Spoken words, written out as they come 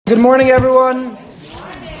Good morning, everyone.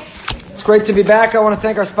 It's great to be back. I want to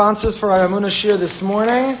thank our sponsors for our Amunah Shir this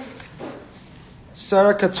morning.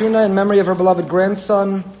 Sarah Katuna, in memory of her beloved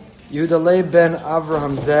grandson, Yehuda Leib ben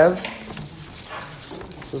Avraham Zev.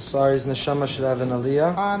 So sorry, his neshama should have an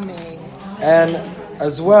aliyah. Amen. And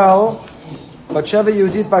as well, Batsheva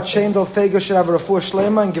Yehudit Bat Shendel Fega should have a refuah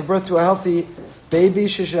shlema and give birth to a healthy baby.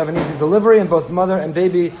 She should have an easy delivery, and both mother and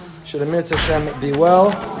baby should Amir Hashem be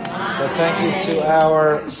well. So thank you to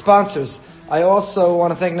our sponsors. I also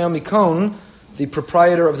want to thank Naomi Cohn, the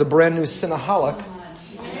proprietor of the brand new Sinaholic,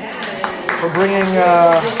 for bringing...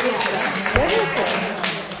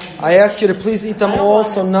 I ask you to please eat them all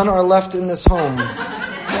so none are left in this home.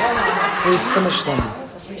 Please finish them.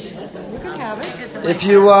 If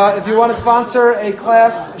you want to sponsor a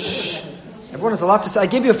class, everyone has a lot to say. I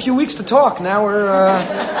gave you a few weeks to talk. Now we're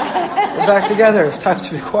back together. It's time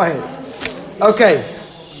to be quiet. Okay,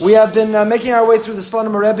 we have been making our way through the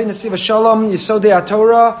Slonim Rebbe Nesiva Shalom Yisodei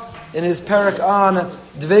HaTorah in his parak on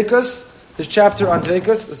Dveikus, his chapter on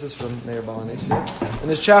Dveikus. This is from Meir Baal HaNesvi. In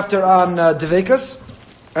his chapter on Dveikus,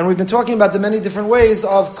 and we've been talking about the many different ways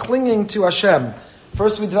of clinging to Hashem.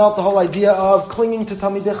 First, we developed the whole idea of clinging to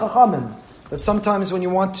Talmidei Chachamim. That sometimes when you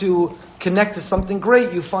want to connect to something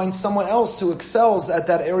great, you find someone else who excels at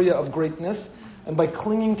that area of greatness, and by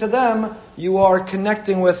clinging to them, you are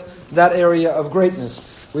connecting with that area of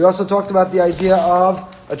greatness. We also talked about the idea of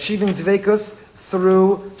achieving Dveikus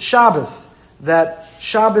through Shabbos. That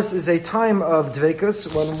Shabbos is a time of Dveikus,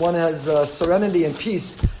 when one has serenity and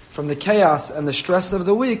peace from the chaos and the stress of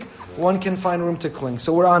the week, one can find room to cling.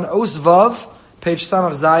 So we're on Os Vav, page Sam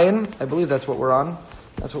of Zion. I believe that's what we're on.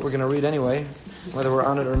 That's what we're going to read anyway, whether we're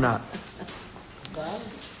on it or not.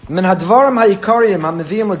 Min hadvarim ha'ikarim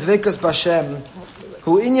ha'meviim l'dveikus b'Hashem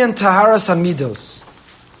hu inyan taharas hamidos.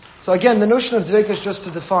 So again, the notion of dveikus, just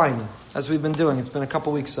to define, as we've been doing, it's been a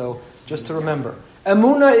couple weeks, so just to remember.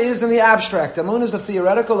 Emunah is in the abstract. Emunah is the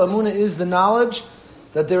theoretical. Emunah is the knowledge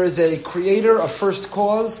that there is a creator, a first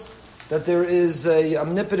cause, that there is a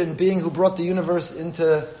omnipotent being who brought the universe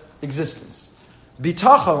into existence.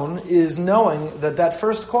 Bitachon is knowing that that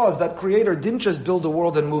first cause, that creator, didn't just build a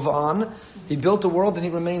world and move on. He built a world and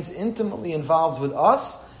he remains intimately involved with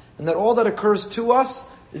us, and that all that occurs to us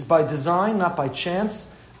is by design, not by chance.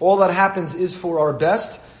 All that happens is for our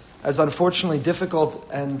best. As unfortunately difficult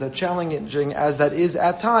and challenging as that is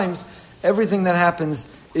at times, everything that happens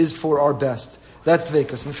is for our best. That's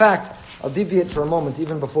Dveikus. In fact, I'll deviate for a moment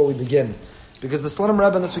even before we begin, because the Slonim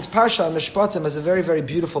Rebbe in this week's Parsha, Mishpatim, has a very, very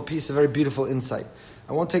beautiful piece, a very beautiful insight.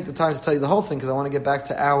 I won't take the time to tell you the whole thing because I want to get back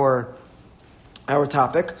to our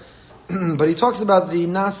topic. But he talks about the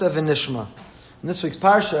Nasa v'Nishma. In this week's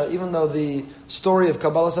Parsha, even though the story of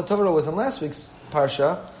Kabbalah Satorah was in last week's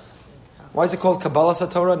Parsha, why is it called Kabbalah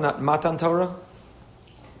Satorah, not Matan Torah?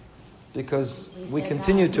 Because we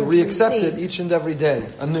continue to re-accept it each and every day,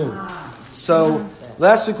 anew. So,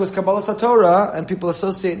 last week was Kabbalah Satorah, and people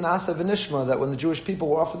associate Nasa v'Nishma, that when the Jewish people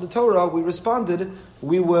were offered the Torah, we responded,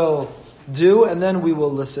 we will do, and then we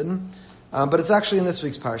will listen. But it's actually in this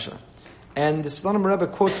week's Parsha. And the Slonim Rebbe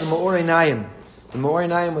quotes the Me'orei Naim. The Me'orei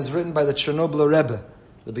Naim was written by the Chernobyl Rebbe,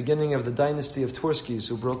 the beginning of the dynasty of Turskis,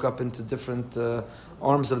 who broke up into different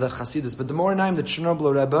arms of that Hasidus. But the Me'orei Naim, the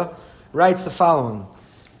Chernobyl Rebbe, writes the following.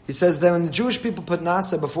 He says that when the Jewish people put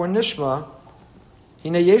Nasa before Nishma,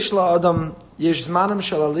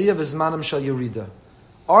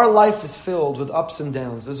 our life is filled with ups and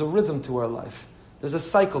downs. There's a rhythm to our life. There's a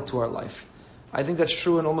cycle to our life. I think that's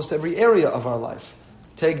true in almost every area of our life.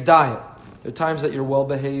 Take diet. There are times that you're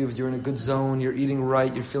well-behaved, you're in a good zone, you're eating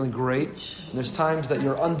right, you're feeling great. And there's times that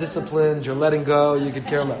you're undisciplined, you're letting go, you could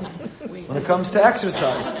care less. When it comes to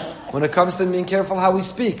exercise, when it comes to being careful how we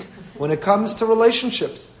speak, when it comes to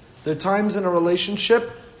relationships, there are times in a relationship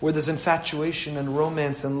where there's infatuation and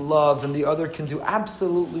romance and love, and the other can do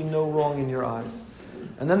absolutely no wrong in your eyes.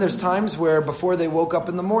 And then there's times where before they woke up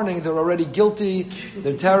in the morning, they're already guilty,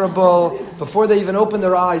 they're terrible. Before they even open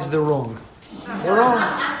their eyes, they're wrong. They're wrong.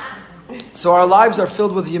 So our lives are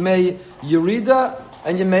filled with Yemei Yerida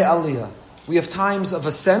and Yemei Aliyah. We have times of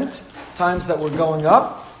ascent, times that we're going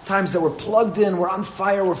up, times that we're plugged in, we're on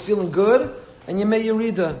fire, we're feeling good, and Yemei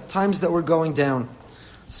Yerida, times that we're going down.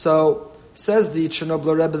 So, says the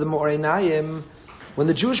Chernobyl Rebbe, the Me'orei Naim, when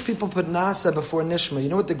the Jewish people put Nasa before Nishma, you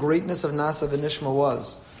know what the greatness of Nasa v'Nishma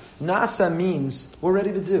was? Nasa means we're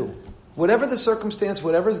ready to do. Whatever the circumstance,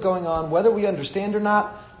 whatever is going on, whether we understand or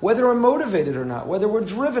not, whether we're motivated or not, whether we're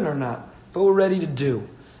driven or not, but we're ready to do.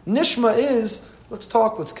 Nishma is, let's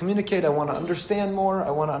talk, let's communicate, I want to understand more, I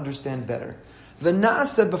want to understand better. The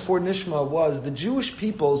Nasa before Nishma was the Jewish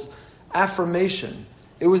people's affirmation.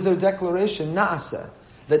 It was their declaration, Nasa.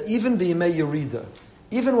 that even b'yimei yerida,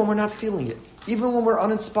 even when we're not feeling it, even when we're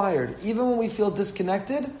uninspired, even when we feel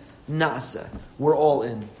disconnected, na'aseh, we're all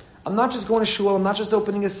in. I'm not just going to shul, I'm not just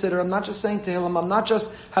opening a siddur, I'm not just saying tehillim, I'm not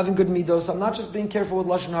just having good midos, I'm not just being careful with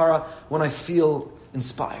lashon hara when I feel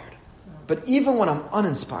inspired. But even when I'm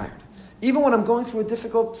uninspired, even when I'm going through a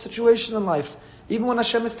difficult situation in life, even when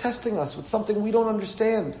Hashem is testing us with something we don't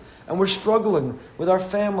understand, and we're struggling with our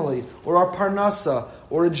family, or our parnasa,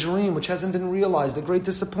 or a dream which hasn't been realized, a great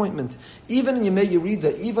disappointment, even in Yemei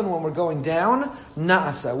Yerida, even when we're going down,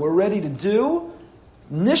 na'asa, we're ready to do.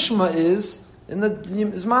 Nishma is in the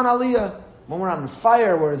Zman Aliyah, when we're on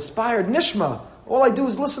fire, we're inspired. Nishma, all I do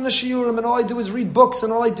is listen to shiurim, and all I do is read books,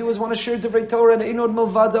 and all I do is want to share Divrei Torah and Einod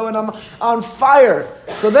Milvado, and I'm on fire.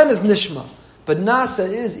 So then is Nishma. But Nasa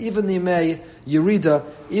is even the Yemei Yerida,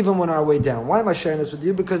 even when our way down. Why am I sharing this with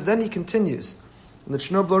you? Because then he continues. And the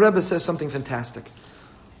Chernobyl Rebbe says something fantastic.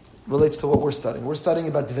 Relates to what we're studying. We're studying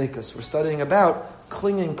about Dveikus. We're studying about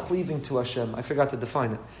clinging, cleaving to Hashem. I forgot to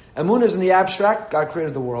define it. Emunah is in the abstract. God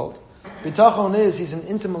created the world. Bitachon is, He's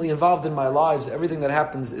intimately involved in my lives. Everything that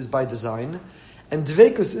happens is by design. And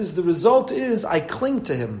Dveikus is, the result is, I cling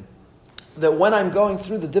to Him. That when I'm going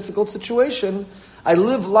through the difficult situation, I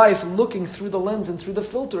live life looking through the lens and through the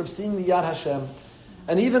filter of seeing the Yad Hashem.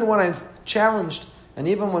 And even when I'm challenged, and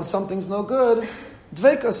even when something's no good,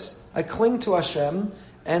 Dveikus, I cling to Hashem,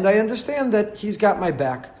 and I understand that He's got my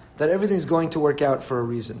back, that everything's going to work out for a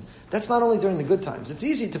reason. That's not only during the good times. It's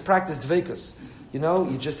easy to practice Dveikus. You know,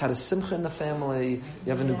 you just had a simcha in the family,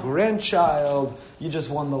 you have a new grandchild, you just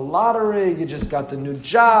won the lottery, you just got the new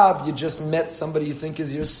job, you just met somebody you think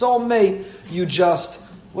is your soulmate, you just,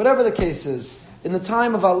 whatever the case is. In the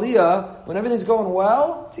time of Aliyah, when everything's going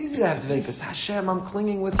well, it's easy to have Dveikus. Hashem, I'm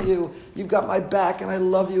clinging with you, you've got my back, and I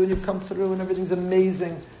love you, and you've come through, and everything's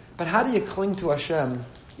amazing. But how do you cling to Hashem,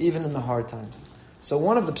 even in the hard times? So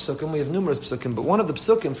one of the psukim, we have numerous psukim, but one of the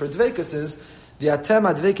psukim for Dveikus is,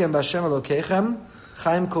 V'atem adveikem b'Hashem Elokeichem,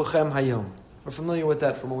 chaim kochem hayom. We're familiar with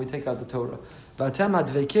that from when we take out the Torah. V'atem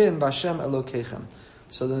adveikem b'Hashem Elokeichem.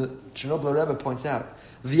 So the Chernobyl Rebbe points out,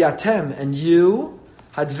 V'atem, and you,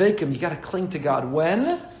 hadveikem, you got to cling to God.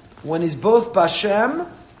 When? When He's both b'Hashem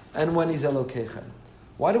and when He's Elokeichem.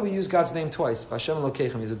 Why do we use God's name twice? B'Hashem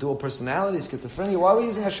Elokeichem. He's a dual personality, schizophrenia. Why are we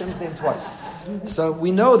using Hashem's name twice? So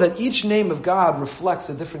we know that each name of God reflects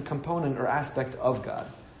a different component or aspect of God.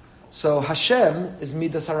 So Hashem is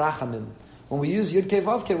Midas HaRachamim. When we use Yud Kei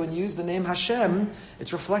Vav Kei, when you use the name Hashem,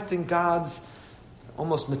 it's reflecting God's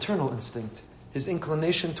almost maternal instinct, His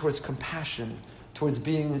inclination towards compassion, towards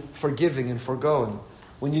being forgiving and foregoing.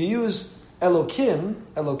 When you use Elokim,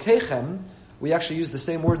 Elokeichem, we actually use the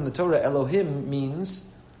same word in the Torah. Elohim means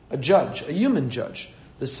a judge, a human judge.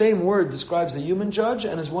 The same word describes a human judge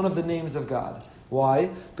and is one of the names of God.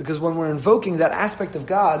 Why? Because when we're invoking that aspect of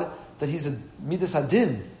God, that He's a Midas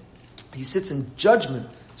Hadin, He sits in judgment,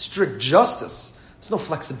 strict justice. There's no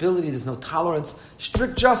flexibility, there's no tolerance,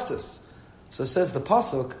 strict justice. So says the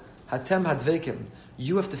Pasuk, Hatem hadveikim,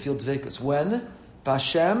 you have to feel dveikus. When?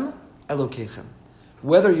 B'Hashem Elokeichem.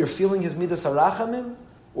 Whether you're feeling His Midas HaRachamim,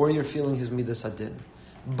 or you're feeling His Midas Hadin.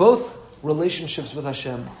 Both relationships with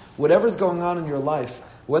Hashem, whatever's going on in your life,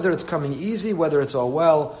 whether it's coming easy, whether it's all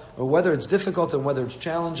well, or whether it's difficult and whether it's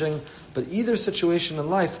challenging, but either situation in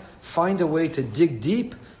life, find a way to dig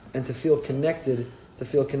deep and to feel connected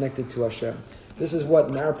to Hashem. This is what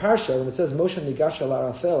in our parsha, when it says Moshe Nigash al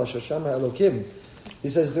Arafel Asher Shama Elokim, he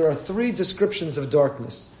says there are three descriptions of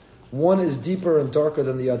darkness. One is deeper and darker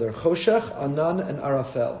than the other. Choshech, Anan, and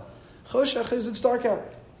Arafel. Choshech is it's dark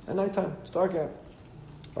out at nighttime. It's dark out.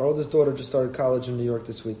 Our oldest daughter just started college in New York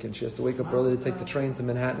this week, and she has to wake up early to take the train to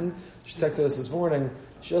Manhattan. She texted us this morning.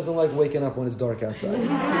 She doesn't like waking up when it's dark outside.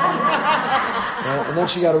 And then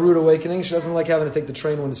she got a rude awakening. She doesn't like having to take the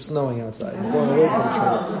train when it's snowing outside. Going away from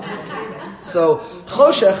the train. So,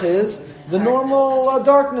 Choshech is the normal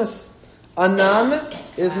darkness. Anan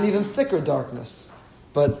is an even thicker darkness.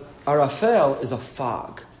 But Arafel is a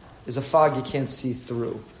fog. Is a fog you can't see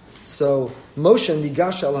through. So, Moshe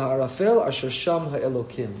nigash al ha'arafel asher sham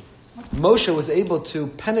ha'elokim. Moshe was able to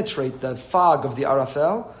penetrate the fog of the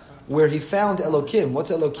Arafel where he found Elokim.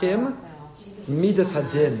 What's Elokim? Midas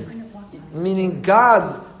Hadin. Meaning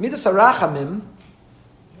God, Midas HaRachamim.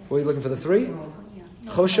 What are you looking for, the three?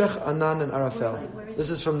 Choshech, Anan, and Arafel.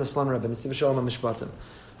 This is from the Slon Rebbe, Nesiv Shalom HaMishpatim.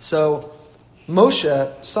 So,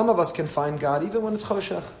 Moshe, some of us can find God even when it's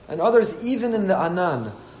Choshech, and others even in the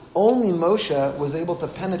Anan. Only Moshe was able to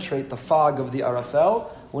penetrate the fog of the Arafel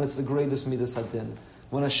when it's the greatest Midas Hadin.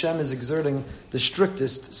 When Hashem is exerting the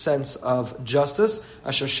strictest sense of justice,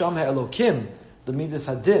 Asher Sham HaElokim, the Midas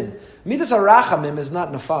Hadin. Midas HaRachamim is not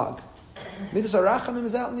in a fog. Midas HaRachamim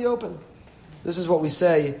is out in the open. This is what we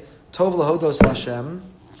say, Tov lahodos Hashem,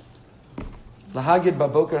 lahagid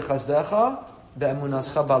baboker chasdecha,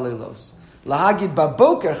 be'emunascha balilos. Lahagid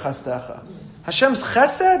baboker chasdecha. Hashem's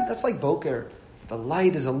chesed, that's like boker. The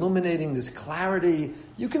light is illuminating, this clarity.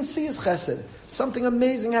 You can see his chesed. Something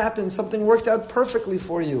amazing happened. Something worked out perfectly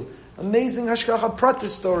for you. Amazing hashgacha pratis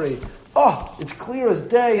story. Oh, it's clear as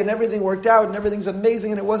day, and everything worked out, and everything's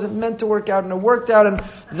amazing, and it wasn't meant to work out, and it worked out, and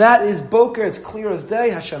that is boker. It's clear as day,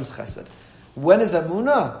 Hashem's chesed. When is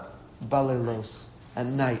emunah? Balelos, at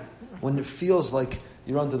night, when it feels like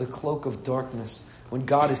you're under the cloak of darkness, when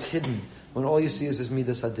God is hidden, when all you see is his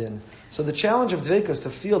midas hadin. So the challenge of dveika is to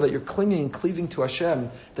feel that you're clinging and cleaving to Hashem,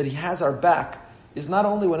 that he has our back, is not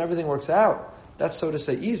only when everything works out. That's, so to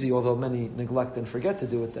say, easy, although many neglect and forget to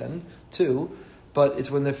do it then, too. But it's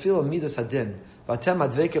when they feel a midas hadin. Vatem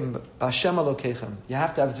hadveikim b'Hashem alokechem. You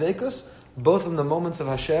have to have dveikus, both in the moments of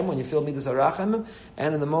Hashem, when you feel midas harachem,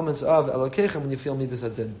 and in the moments of alokechem, when you feel midas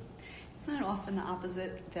hadin. Isn't it often the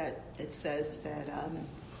opposite, that it says that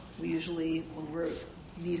we usually, when we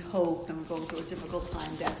need hope and we're going through a difficult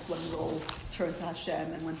time, that's when we'll turn to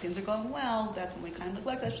Hashem, and when things are going well, that's when we kind of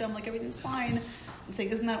neglect Hashem, like everything's fine. I'm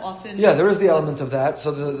saying, isn't that often? Yeah, there is the element of that.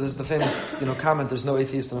 So there's the famous comment, there's no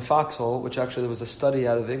atheist in a foxhole, which actually there was a study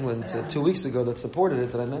out of England 2 weeks ago that supported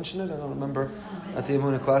it. Did I mention it? I don't remember at the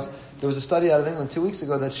Emunah class. There was a study out of England 2 weeks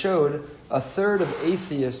ago that showed a third of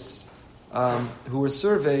atheists who were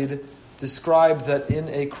surveyed described that in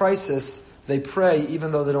a crisis they pray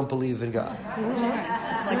even though they don't believe in God.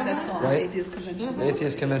 It's like that song, right? Atheist Convention. The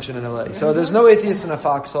Atheist Convention in LA. So there's no atheist in a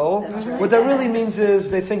foxhole. Right. What that really means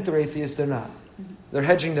is they think they're atheists, they're not. They're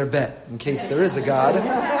hedging their bet in case there is a God.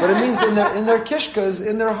 But it means in their kishkas,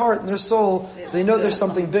 in their heart, in their soul, they know there's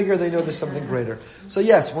something bigger, they know there's something greater. So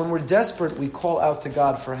yes, when we're desperate, we call out to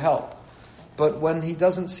God for help. But when he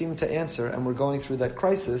doesn't seem to answer and we're going through that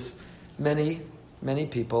crisis, many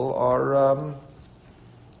people are...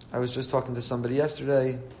 I was just talking to somebody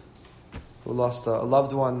yesterday who lost a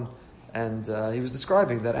loved one, and he was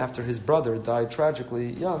describing that after his brother died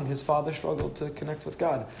tragically young, his father struggled to connect with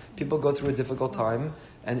God. People go through a difficult time,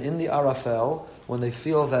 and in the Arafel, when they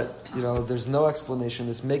feel that there's no explanation,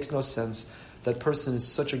 this makes no sense, that person is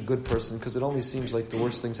such a good person, because it only seems like the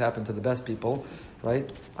worst things happen to the best people,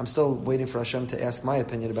 right? I'm still waiting for Hashem to ask my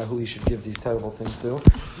opinion about who he should give these terrible things to.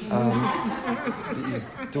 He's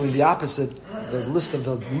doing the opposite. The list of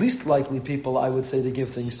the least likely people I would say to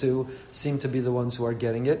give things to seem to be the ones who are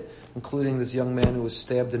getting it, including this young man who was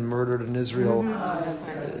stabbed and murdered in Israel.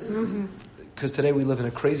 Because today we live in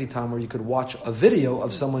a crazy time where you could watch a video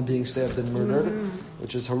of someone being stabbed and murdered,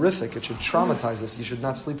 which is horrific. It should traumatize us. You should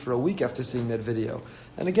not sleep for a week after seeing that video.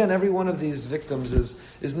 And again, every one of these victims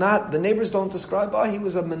is not, the neighbors don't describe, he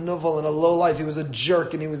was a menuvel in a low life, he was a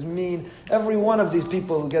jerk and he was mean. Every one of these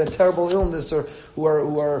people who get a terrible illness or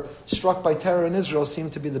who are struck by terror in Israel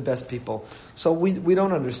seem to be the best people. So we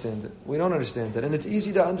don't understand it. We don't understand it. And it's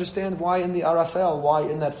easy to understand why in the Arafel, why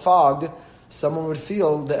in that fog, someone would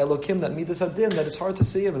feel the Elokim, that Midas Hadin, that it's hard to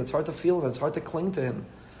see him, and it's hard to feel him, and it's hard to cling to him.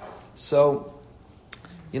 So,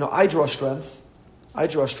 I draw strength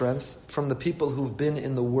from the people who've been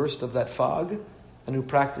in the worst of that fog, and who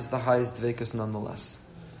practice the highest dveikus nonetheless.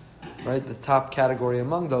 Right? The top category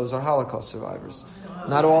among those are Holocaust survivors.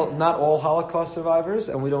 Not all Holocaust survivors,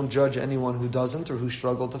 and we don't judge anyone who doesn't, or who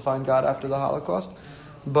struggled to find God after the Holocaust,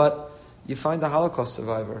 but you find a Holocaust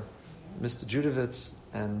survivor, Mr. Judovitz,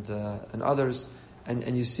 and others,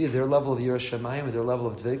 and you see their level of Yiras Shamayim, their level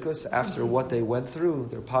of Dveikus after what they went through,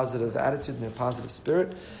 their positive attitude and their positive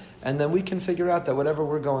spirit, and then we can figure out that whatever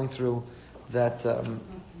we're going through, that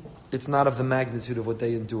it's not of the magnitude of what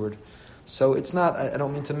they endured. So it's not, I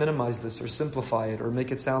don't mean to minimize this or simplify it or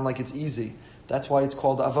make it sound like it's easy. That's why it's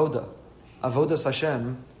called Avoda. Avodas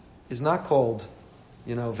Hashem is not called,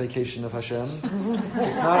 vacation of Hashem.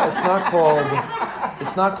 It's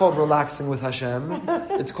not called relaxing with Hashem.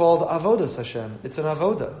 It's called Avodas Hashem. It's an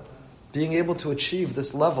Avoda. Being able to achieve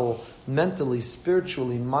this level mentally,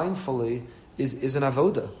 spiritually, mindfully is an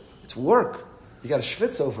Avoda. It's work. You got to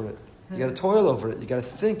schwitz over it. You got to toil over it. You got to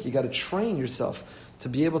think. You got to train yourself to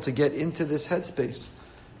be able to get into this headspace.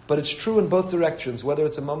 But it's true in both directions. Whether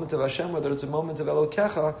it's a moment of Hashem, whether it's a moment of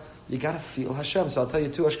Elokecha, you got to feel Hashem. So I'll tell you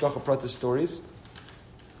 2 Hashgacha Pratis stories,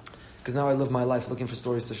 because now I live my life looking for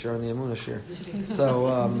stories to share in the Emunah shir. So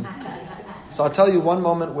I'll tell you one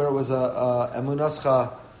moment where it was a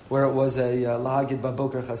Emunascha, where it was a Lahagid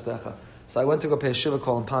Baboker Chasdecha. So I went to go pay a Shiva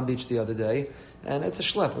call in Palm Beach the other day, and it's a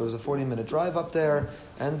schlep. It was a 40-minute drive up there,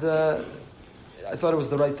 and I thought it was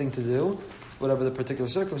the right thing to do, whatever the particular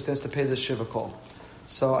circumstance, to pay this Shiva call.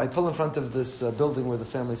 So I pull in front of this building where the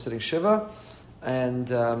family is sitting Shiva, and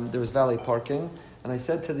there was valet parking. And I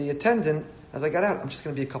said to the attendant, as I got out, I'm just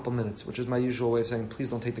going to be a couple minutes, which is my usual way of saying, please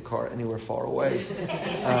don't take the car anywhere far away.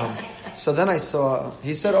 So then I saw,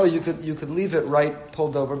 he said, oh, you could leave it right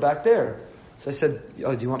pulled over back there. So I said,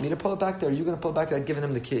 oh, do you want me to pull it back there? Are you going to pull it back there? I'd given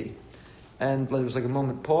him the key. And there was like a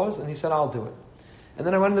moment pause, and he said, I'll do it. And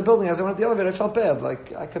then I went in the building. As I went up the elevator, I felt bad.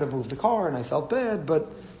 Like, I could have moved the car, and I felt bad,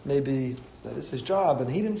 but maybe that is his job,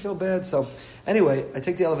 and he didn't feel bad. So anyway, I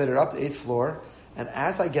take the elevator up to the 8th floor, and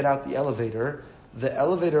as I get out the elevator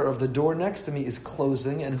of the door next to me is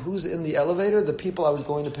closing, and who's in the elevator? The people I was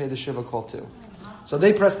going to pay the Shiva call to. So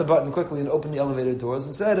they pressed the button quickly and opened the elevator doors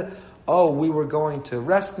and said, oh, we were going to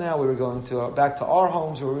rest now. We were going to back to our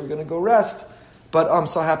homes where we were going to go rest. But I'm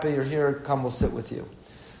so happy you're here. Come, we'll sit with you.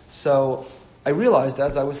 So I realized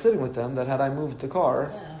as I was sitting with them that had I moved the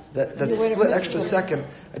car, that split extra second,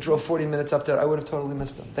 I drove 40 minutes up there, I would have totally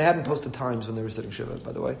missed them. They hadn't posted times when they were sitting Shiva,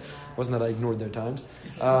 by the way. It wasn't that I ignored their times.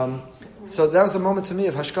 So that was a moment to me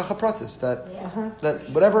of hashgacha pratis, that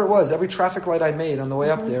whatever it was, every traffic light I made on the way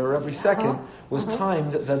up there, or every second, was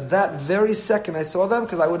timed that very second I saw them,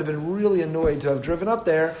 because I would have been really annoyed to have driven up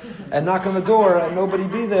there and knock on the door and nobody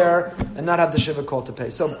be there and not have the Shiva call to pay.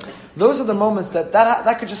 So those are the moments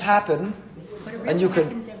that could just happen, and you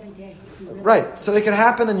could... Right, so it could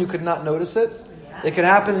happen and you could not notice it. It could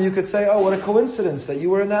happen and you could say, oh, what a coincidence that you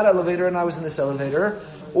were in that elevator and I was in this elevator.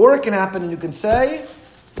 Or it can happen and you can say,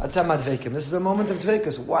 Atam advekim. This is a moment of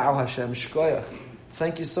dvekas. Wow, Hashem, shkoyach.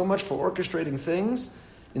 Thank you so much for orchestrating things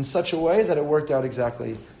in such a way that it worked out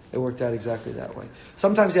exactly that way.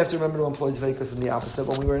 Sometimes you have to remember to employ dvekas in the opposite.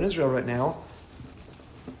 When we were in Israel right now,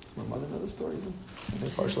 does my mother know the story even? I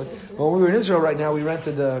think partially. When we were in Israel right now, we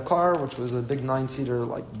rented a car, which was a big 9-seater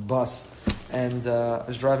bus. And I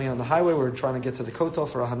was driving on the highway. We were trying to get to the kotel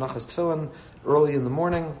for a hanachas tefillin early in the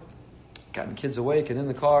morning, gotten kids awake and in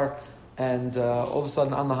the car. And all of a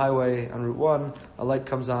sudden on the highway on Route 1, a light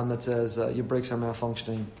comes on that says, your brakes are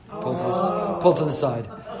malfunctioning. Pull to the side.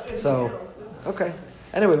 So, okay.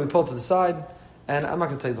 Anyway, we pulled to the side. And I'm not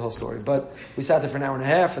going to tell you the whole story, but we sat there for an hour and a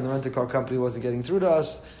half, and the rental-car company wasn't getting through to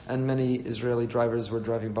us, and many Israeli drivers were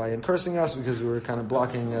driving by and cursing us because we were kind of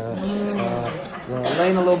blocking the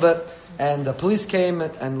lane a little bit. And the police came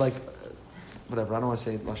and whatever, I don't want to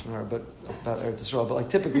say Lashon Hara, but about Eretz Yisrael, but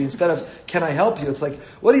typically instead of, can I help you, it's like,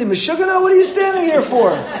 what are you, Meshugana? What are you standing here for?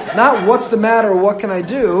 Not what's the matter, what can I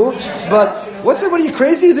do, but what are you,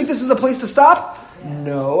 crazy? You think this is a place to stop?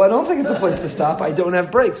 No, I don't think it's a place to stop. I don't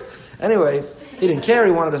have brakes. Anyway, he didn't care.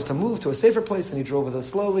 He wanted us to move to a safer place, and he drove with us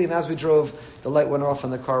slowly. And as we drove, the light went off,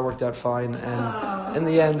 and the car worked out fine. And in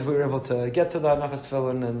the end, we were able to get to the Nachas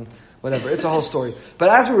Tefillin and whatever. It's a whole story. But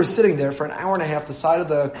as we were sitting there for an hour and a half, the side of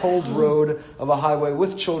the cold road of a highway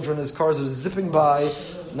with children, as cars are zipping by,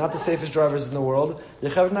 not the safest drivers in the world,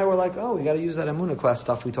 Yechav and I were like, oh, we got to use that Emunah class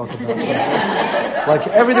stuff we talk about.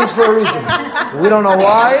 Everything's for a reason. We don't know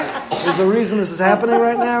why. There's a reason this is happening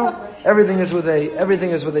right now. Everything is with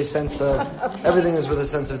a sense of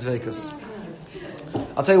dvekus.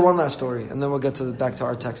 I'll tell you one last story, and then we'll get back to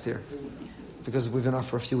our text here, because we've been off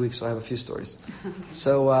for a few weeks, so I have a few stories.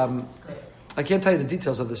 So I can't tell you the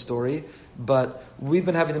details of this story, but we've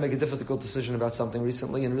been having to make a difficult decision about something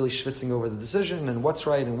recently, and really schwitzing over the decision and what's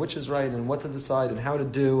right and which is right and what to decide and how to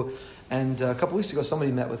do. And a couple weeks ago,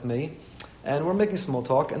 somebody met with me, and we're making small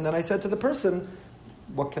talk, and then I said to the person,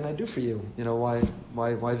 what can I do for you? Why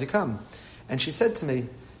have you come? And she said to me,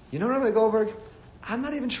 Rabbi Goldberg, I'm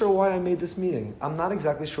not even sure why I made this meeting. I'm not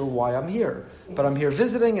exactly sure why I'm here. But I'm here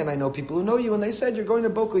visiting, and I know people who know you, and they said, you're going to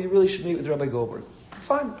Boca, you really should meet with Rabbi Goldberg.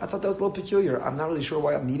 Fine, I thought that was a little peculiar. I'm not really sure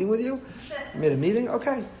why I'm meeting with you. I made a meeting,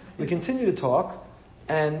 okay. We continue to talk,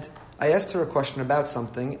 and I asked her a question about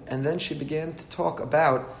something, and then she began to talk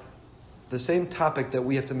about the same topic that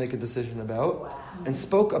we have to make a decision about, and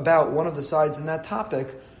spoke about one of the sides in that topic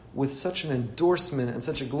with such an endorsement and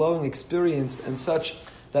such a glowing experience, and such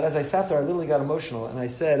that as I sat there, I literally got emotional, and I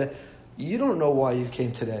said, you don't know why you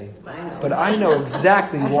came today, but I know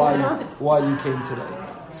exactly why you came today.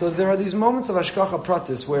 So there are these moments of hashgacha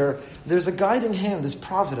pratis where there's a guiding hand, this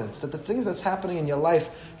providence, that the things that's happening in your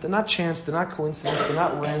life, they're not chance, they're not coincidence, they're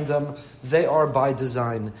not random, they are by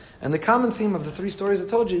design. And the common theme of the three stories I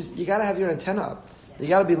told you is you got to have your antenna up. You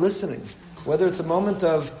got to be listening. Whether it's a moment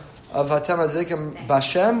of hatam advekim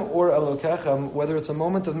bashem or elokechem, whether it's a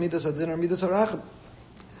moment of midas adin or midas harachem,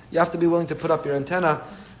 you have to be willing to put up your antenna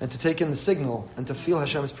and to take in the signal and to feel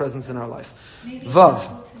Hashem's presence in our life.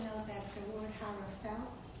 Vav.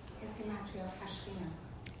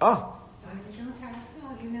 Oh, when you don't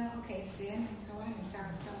Tarafel, you know, okay, it's the end and so on, and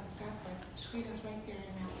Tarafel and stuff, but Shechina's right there in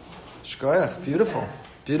that. Shkoyach, beautiful.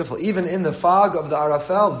 Beautiful. Even in the fog of the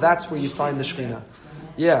Arafel, that's where you find the Shekhinah.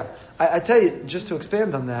 Yeah. I tell you, just to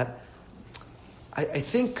expand on that, I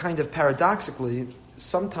think kind of paradoxically,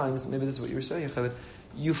 sometimes, maybe this is what you were saying, Chavit,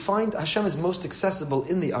 you find Hashem is most accessible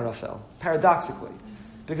in the Arafel, paradoxically.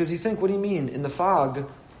 Because you think, what do you mean? In the fog,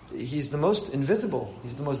 He's the most invisible,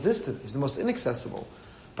 He's the most distant, He's the most inaccessible.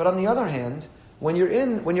 But on the other hand, when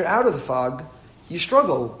you're out of the fog, you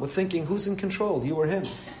struggle with thinking, who's in control, you or Him?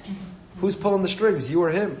 Who's pulling the strings, you or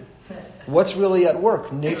Him? What's really at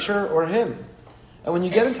work, nature or Him? And when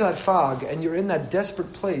you get into that fog and you're in that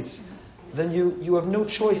desperate place, then you have no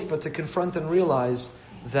choice but to confront and realize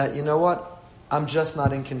that, you know what? I'm just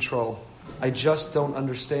not in control. I just don't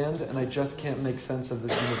understand and I just can't make sense of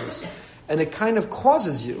this universe. And it kind of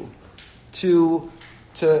causes you to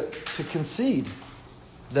concede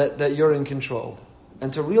that you're in control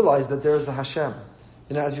and to realize that there is a Hashem.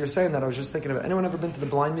 You know, as you were saying that, I was just thinking of it. Anyone ever been to the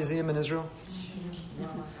Blind Museum in Israel?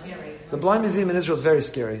 Scary. The Blind Museum in Israel is very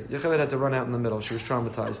scary. Yocheved had to run out in the middle. She was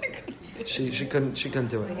traumatized. She couldn't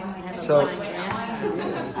do it. So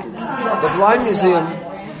the Blind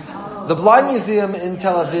Museum in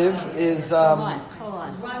Tel Aviv is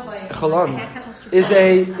Cholon.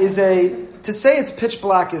 Is a to say it's pitch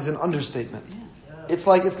black is an understatement. It's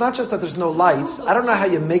like, it's not just that there's no lights. I don't know how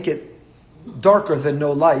you make it darker than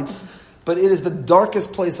no lights, but it is the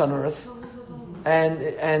darkest place on earth.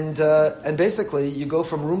 And basically, you go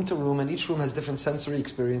from room to room, and each room has different sensory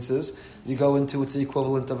experiences. You go into it's the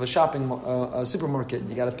equivalent of a supermarket.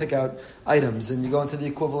 You got to pick out items, and you go into the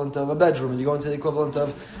equivalent of a bedroom, and you go into the equivalent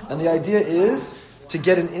of. And the idea is to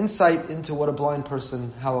get an insight into how a blind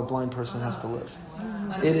person has to live.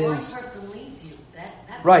 It is.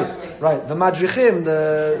 Right. The madrichim,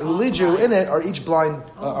 who lead you in it, are each blind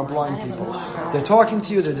people. They're talking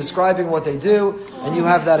to you, they're describing what they do, and you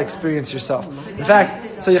have that experience yourself. In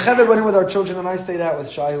fact, so Yocheved went in with our children, and I stayed out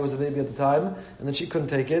with Shai, who was a baby at the time, and then she couldn't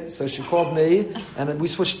take it, so she called me, and we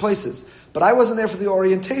switched places. But I wasn't there for the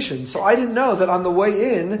orientation, so I didn't know that on the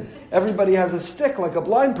way in, everybody has a stick like a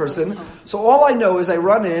blind person. So all I know is I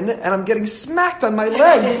run in, and I'm getting smacked on my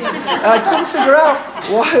legs, and I couldn't figure out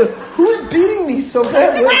who's beating me so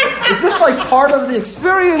bad. Is this like part of the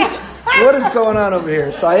experience? What is going on over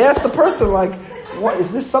here? So I asked the person, like, what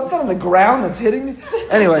is this, something on the ground that's hitting me?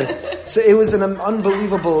 Anyway, so it was an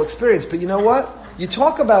unbelievable experience. But you know what? You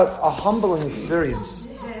talk about a humbling experience.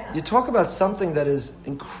 You talk about something that is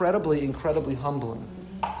incredibly, incredibly humbling.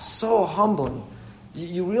 So humbling.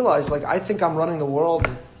 You realize, like, I think I'm running the world.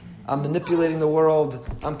 I'm manipulating the world.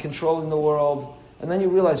 I'm controlling the world. And then you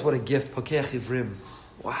realize what a gift. Pokeach Ivrim.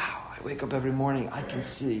 Wow. I wake up every morning, I can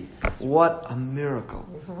see. What a miracle.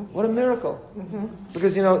 What a miracle.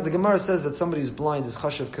 Because, you know, the Gemara says that somebody who's blind is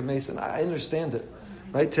chashav kames, and I understand it.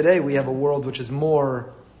 Right? Today we have a world which is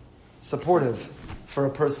more supportive for a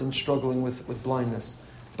person struggling with blindness.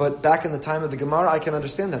 But back in the time of the Gemara, I can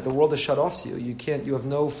understand that. The world is shut off to you. You have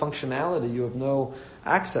no functionality, you have no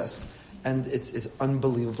access. And it's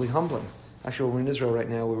unbelievably humbling. Actually, we're in Israel right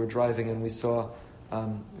now, we were driving and we saw, it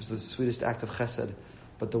was the sweetest act of chesed.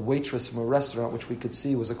 But the waitress from a restaurant, which we could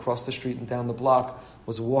see was across the street and down the block,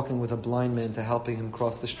 was walking with a blind man to helping him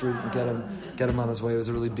cross the street and get him on his way. It was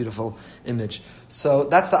a really beautiful image. So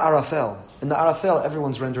that's the Arafel. In the Arafel,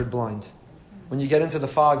 everyone's rendered blind. When you get into the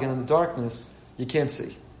fog and in the darkness, you can't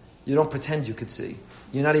see. You don't pretend you could see.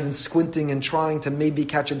 You're not even squinting and trying to maybe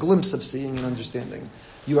catch a glimpse of seeing and understanding.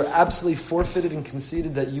 You are absolutely forfeited and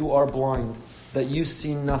conceded that you are blind, that you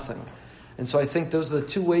see nothing. And so I think those are the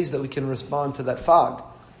two ways that we can respond to that fog.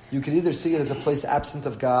 You could either see it as a place absent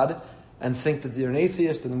of God and think that you're an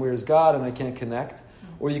atheist and where's God and I can't connect.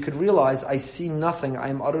 Or you could realize I see nothing, I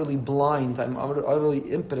am utterly blind, I'm utterly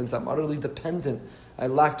impotent, I'm utterly dependent, I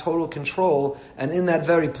lack total control. And in that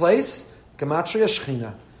very place, Gematria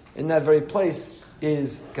Shechina, in that very place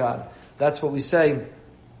is God. That's what we say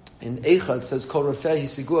in Eicha. It says, Kol Rafeh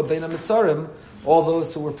Hisigua Bein HaMitzarim, all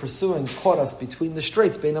those who were pursuing caught us between the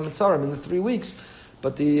straits, Bein HaMitzarim, in the 3 weeks.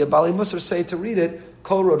 But the Bali Musar say to read it,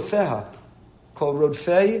 Kol Rodfeha, Kol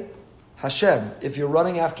Rodfei Hashem. If you're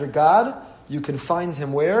running after God, you can find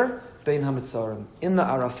Him where? Bein HaMitzarim, in the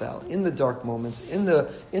Arafel, in the dark moments, in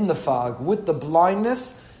the fog, with the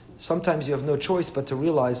blindness. Sometimes you have no choice but to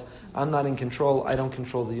realize, I'm not in control, I don't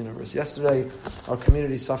control the universe. Yesterday, our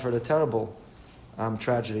community suffered a terrible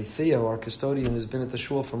tragedy. Theo, our custodian, who's been at the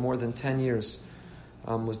shul for more than 10 years,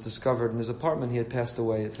 was discovered in his apartment. He had passed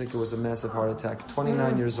away. I think it was a massive heart attack.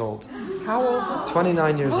 29 years old. How old was he?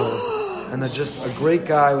 29 years old. And just a great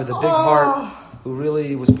guy with a big heart who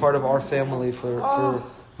really was part of our family for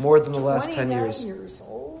more than the last 10 years. 29 years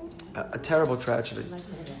old? A terrible tragedy.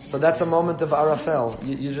 So that's a moment of arafel.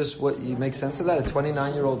 You make sense of that? A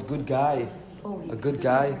 29-year-old good guy, a good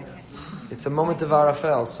guy. It's a moment of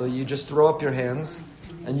arafel. So you just throw up your hands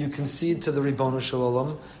and you concede to the Ribono Shel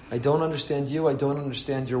Olam. I don't understand you. I don't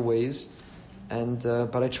understand your ways.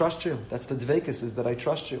 But I trust you. That's the dveikus, is that I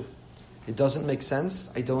trust you. It doesn't make sense.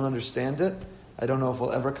 I don't understand it. I don't know if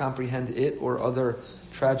we'll ever comprehend it or other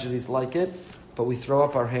tragedies like it. But we throw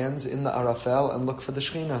up our hands in the arafel and look for the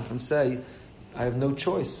Shekhinah and say, I have no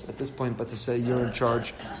choice at this point but to say, you're in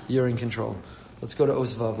charge, you're in control. Let's go to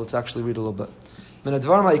Osvav. Let's actually read a little bit. One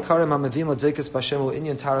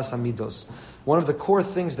of the core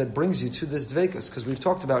things that brings you to this dveikus, because we've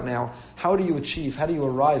talked about now, how do you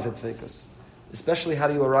arrive at dveikus? Especially how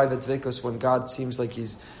do you arrive at dveikus when God seems like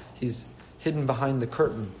he's hidden behind the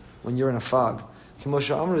curtain, when you're in a fog.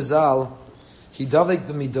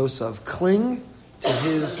 Cling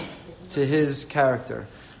to his character.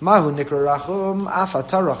 Mahu nikra rachum,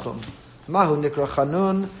 afata rachum. Mahu nikra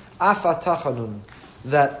chanun, afata chanun.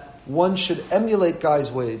 That one should emulate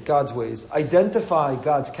God's ways, identify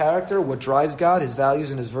God's character, what drives God, his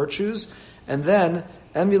values and his virtues, and then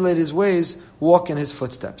emulate his ways, walk in his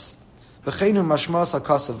footsteps. And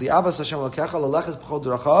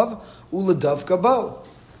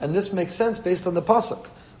this makes sense based on the pasuk.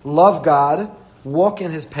 Love God, walk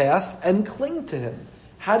in his path, and cling to him.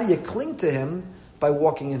 How do you cling to him? By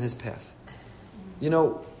walking in his path.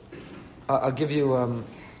 I'll give you...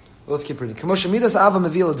 let's keep reading.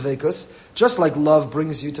 Just like love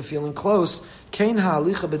brings you to feeling close,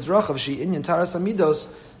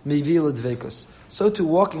 so too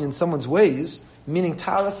walking in someone's ways, meaning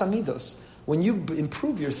taras amidos. When you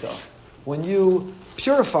improve yourself, when you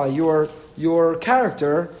purify your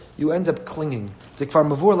character, you end up clinging.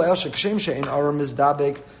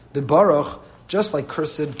 Just like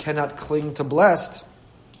cursed cannot cling to blessed,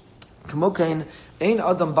 so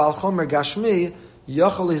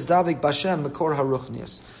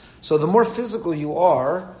the more physical you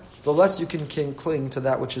are, the less you can cling to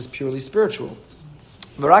that which is purely spiritual.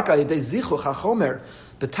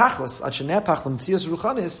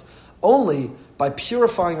 Only by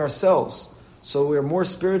purifying ourselves, so we are more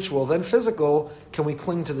spiritual than physical, can we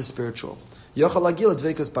cling to the spiritual. I spoke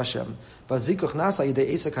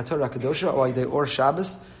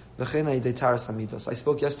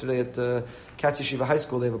yesterday at Katz Yeshiva High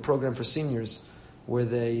School. They have a program for seniors where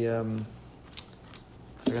they, I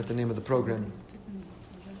forgot the name of the program.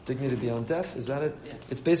 Dignity Beyond Death, is that it? Yeah.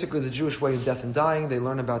 It's basically the Jewish way of death and dying. They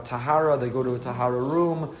learn about Tahara, they go to a Tahara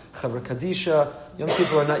room, Chavra Kadisha. Young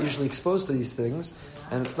people are not usually exposed to these things,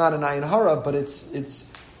 and it's not an ayin hara, but it's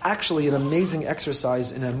actually an amazing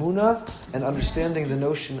exercise in Emunah and understanding the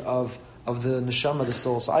notion of the neshama, the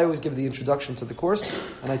soul. So I always give the introduction to the course,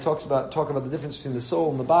 and I talk about the difference between the soul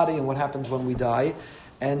and the body and what happens when we die.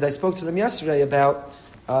 And I spoke to them yesterday about...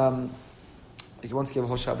 you once gave a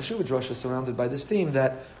whole Shabbos Shuvah drasha surrounded by this theme,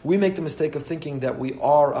 that we make the mistake of thinking that we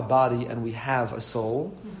are a body and we have a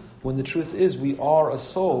soul, when the truth is we are a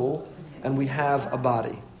soul and we have a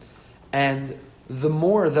body. And the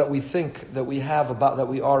more that we think that we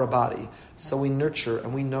are a body, so we nurture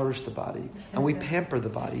and we nourish the body, and we pamper the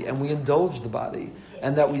body, and we indulge the body,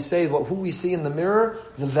 and that we say, who we see in the mirror,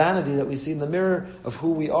 the vanity that we see in the mirror of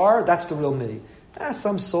who we are, that's the real me.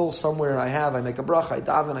 Some soul somewhere I make a bracha, I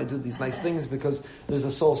daven, I do these nice things because there's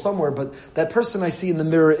a soul somewhere, but that person I see in the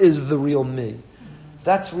mirror is the real me.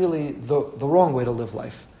 That's really the wrong way to live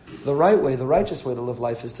life. The right way, the righteous way to live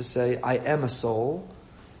life is to say, I am a soul,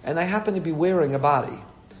 and I happen to be wearing a body.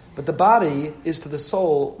 But the body is to the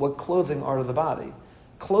soul what clothing are to the body.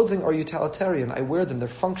 Clothing are utilitarian, I wear them, they're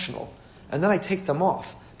functional. And then I take them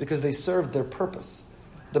off because they serve their purpose.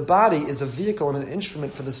 The body is a vehicle and an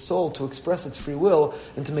instrument for the soul to express its free will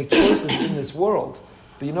and to make choices in this world.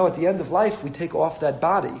 But at the end of life, we take off that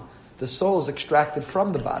body. The soul is extracted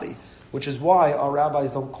from the body, which is why our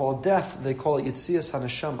rabbis don't call it death, they call it Yitzias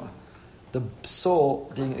HaNeshama. The soul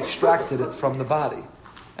being extracted from the body.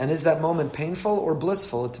 And is that moment painful or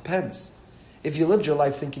blissful? It depends. If you lived your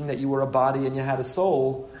life thinking that you were a body and you had a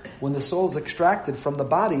soul, when the soul is extracted from the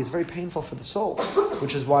body, it's very painful for the soul,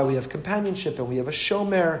 which is why we have companionship and we have a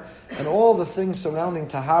shomer and all the things surrounding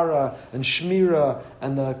Tahara and Shmira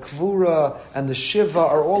and the Kvura and the Shiva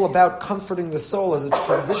are all about comforting the soul as it's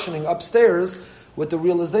transitioning upstairs with the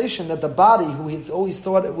realization that the body, who he always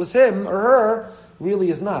thought it was him or her,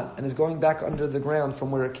 really is not and is going back under the ground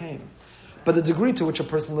from where it came. But the degree to which a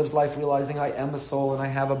person lives life realizing I am a soul and I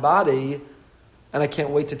have a body, and I can't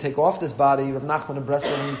wait to take off this body. Rav Nachman of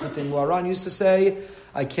Breslau and Yekutei Moharan used to say,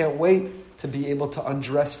 I can't wait to be able to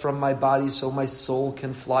undress from my body so my soul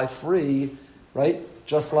can fly free, right?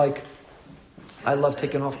 Just like I love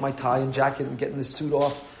taking off my tie and jacket and getting the suit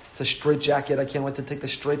off. It's a straight jacket. I can't wait to take the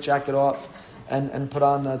straight jacket off and put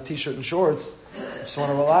on a t-shirt and shorts. I just want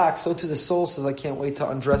to relax. So too the soul says, I can't wait to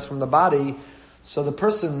undress from the body. So the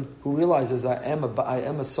person who realizes I am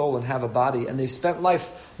a soul and have a body, and they've spent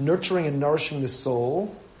life nurturing and nourishing the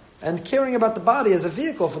soul and caring about the body as a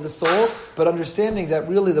vehicle for the soul, but understanding that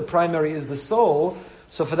really the primary is the soul.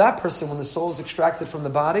 So for that person, when the soul is extracted from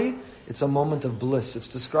the body, it's a moment of bliss. It's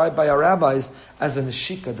described by our rabbis as a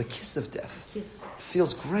neshika, the kiss of death. It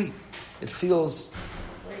feels great. It feels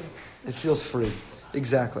free.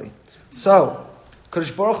 Exactly. So,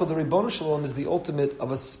 Kadosh Baruch Hu, the Ribono Shalom, is the ultimate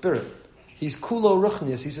of a spirit. He's kulo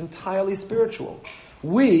ruchnius. He's entirely spiritual.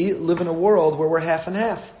 We live in a world where we're half and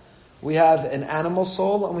half. We have an animal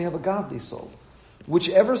soul and we have a godly soul.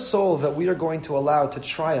 Whichever soul that we are going to allow to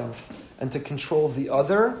triumph and to control the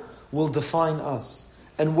other will define us.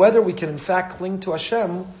 And whether we can in fact cling to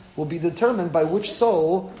Hashem will be determined by which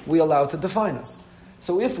soul we allow to define us.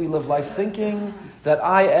 So if we live life thinking that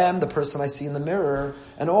I am the person I see in the mirror,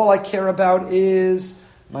 and all I care about is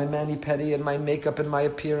my mani-pedi and my makeup and my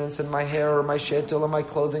appearance and my hair or my shetel or my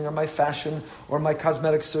clothing or my fashion or my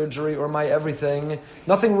cosmetic surgery or my everything,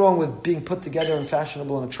 nothing wrong with being put together and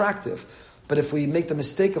fashionable and attractive. But if we make the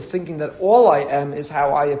mistake of thinking that all I am is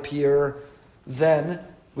how I appear, then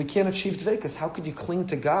we can't achieve dveikus. How could you cling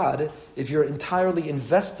to God if you're entirely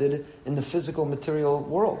invested in the physical material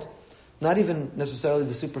world? Not even necessarily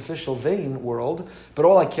the superficial vain world, but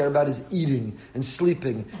all I care about is eating and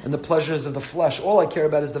sleeping and the pleasures of the flesh. All I care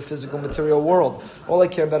about is the physical material world. All I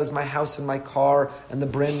care about is my house and my car and the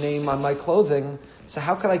brand name on my clothing. So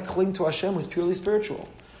how could I cling to Hashem who's purely spiritual?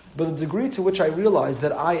 But the degree to which I realize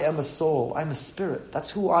that I am a soul, I'm a spirit,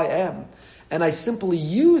 that's who I am. And I simply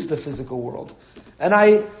use the physical world. And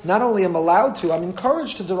I not only am allowed to, I'm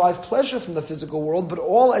encouraged to derive pleasure from the physical world, but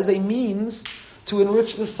all as a means to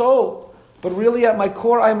enrich the soul. But really at my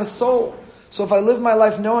core, I am a soul. So if I live my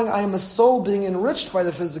life knowing I am a soul being enriched by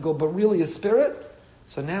the physical, but really a spirit,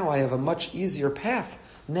 so now I have a much easier path.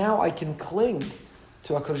 Now I can cling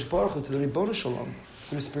to HaKadosh Baruch Hu, to the Ribono Shalom,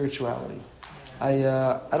 through spirituality. I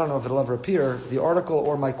don't know if it'll ever appear, the article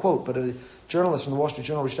or my quote, but a journalist from the Wall Street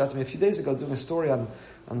Journal reached out to me a few days ago doing a story on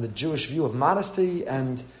the Jewish view of modesty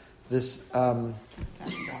and this modest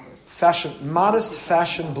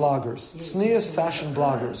fashion bloggers, tznius fashion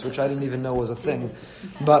bloggers, which I didn't even know was a thing.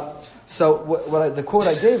 But so the quote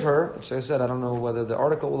I gave her, which I said I don't know whether the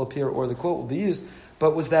article will appear or the quote will be used,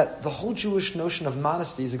 but was that the whole Jewish notion of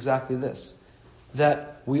modesty is exactly this: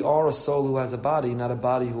 that we are a soul who has a body, not a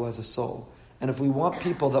body who has a soul. And if we want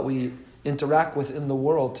people that we interact with in the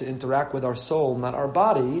world to interact with our soul, not our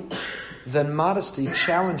body, then modesty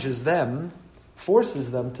challenges them,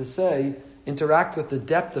 forces them to say, interact with the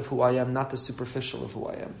depth of who I am, not the superficial of who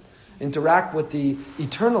I am. Interact with the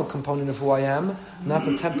eternal component of who I am, not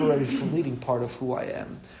the temporary fleeting part of who I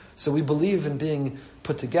am. So we believe in being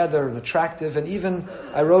put together and attractive. And even,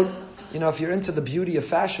 I wrote, if you're into the beauty of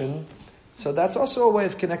fashion, so that's also a way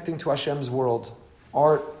of connecting to Hashem's world.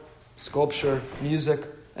 Art, sculpture, music,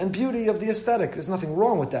 and beauty of the aesthetic. There's nothing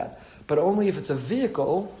wrong with that. But only if it's a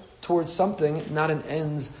vehicle towards something, not an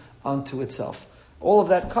ends unto itself. All of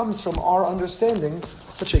that comes from our understanding,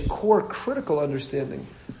 such a core critical understanding,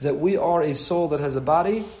 that we are a soul that has a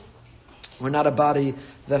body. We're not a body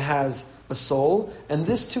that has a soul. And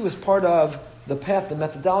this too is part of the path, the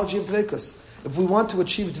methodology of dveikus. If we want to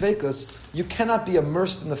achieve dveikus, you cannot be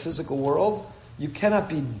immersed in the physical world. You cannot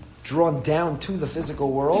be drawn down to the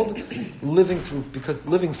physical world, living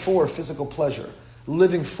for physical pleasure,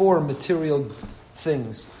 living for material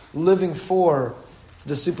things, living for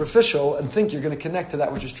the superficial, and think you're going to connect to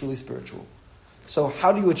that which is truly spiritual. So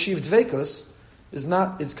how do you achieve dveikus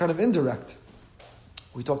it's kind of indirect.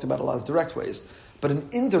 We talked about a lot of direct ways, but an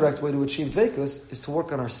indirect way to achieve dveikus is to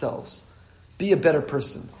work on ourselves. Be a better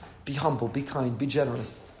person. Be humble, be kind, be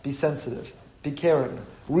generous, be sensitive, be caring.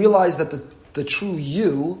 Realize that the true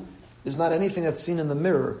you is not anything that's seen in the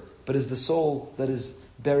mirror, but is the soul that is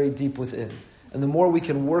buried deep within. And the more we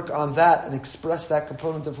can work on that and express that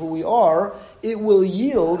component of who we are, it will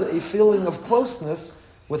yield a feeling of closeness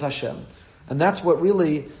with Hashem. And that's why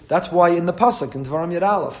in the Pasuk, in Dvarim Yud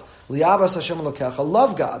Aleph, Li'avas Hashem Elokecha,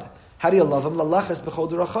 love God. How do you love Him? Laleches b'chol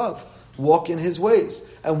derachav. Walk in His ways.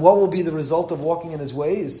 And what will be the result of walking in His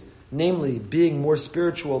ways? Namely, being more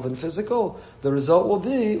spiritual than physical. The result will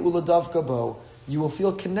be uladav kabo. You will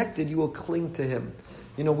feel connected. You will cling to Him.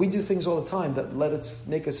 We do things all the time that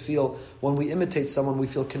make us feel, when we imitate someone, we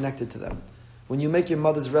feel connected to them. When you make your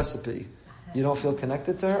mother's recipe, you don't feel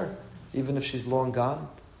connected to her? even if she's long gone.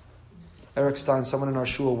 Eric Stein, someone in our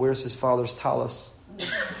shul, wears his father's talis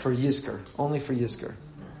for Yizkor, only for Yizkor.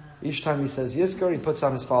 Each time he says Yizkor, he puts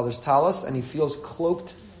on his father's talis, and he feels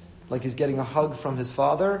cloaked, like he's getting a hug from his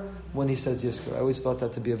father when he says Yizkor. I always thought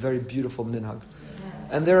that to be a very beautiful minhag.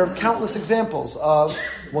 And there are countless examples of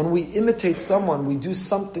when we imitate someone, we do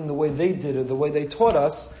something the way they did or the way they taught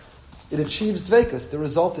us, it achieves dveikus. The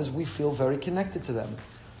result is we feel very connected to them.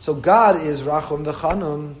 So God is Rachum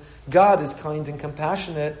v'Chanum. God is kind and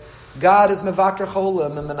compassionate. God is Mevaker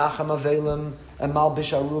Cholim and Menachem Avelim and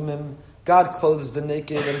Malbish Arumim. God clothes the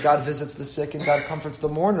naked and God visits the sick and God comforts the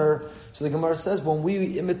mourner. So the Gemara says when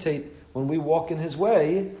we imitate, when we walk in His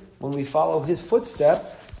way, when we follow His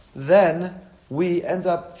footstep, then we end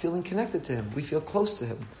up feeling connected to Him. We feel close to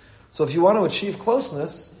Him. So if you want to achieve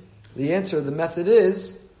closeness, the answer, the method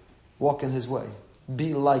is walk in His way.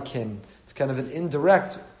 Be like Him. It's kind of an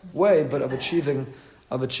indirect way, but of achieving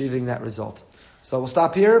that result. So we'll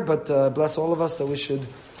stop here, but bless all of us that we should...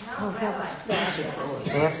 Oh, that was fabulous.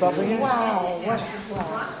 We're not stopping here? Wow, what?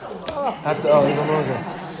 Even longer.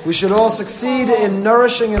 We should all succeed in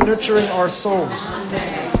nourishing and nurturing our souls.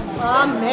 Amen.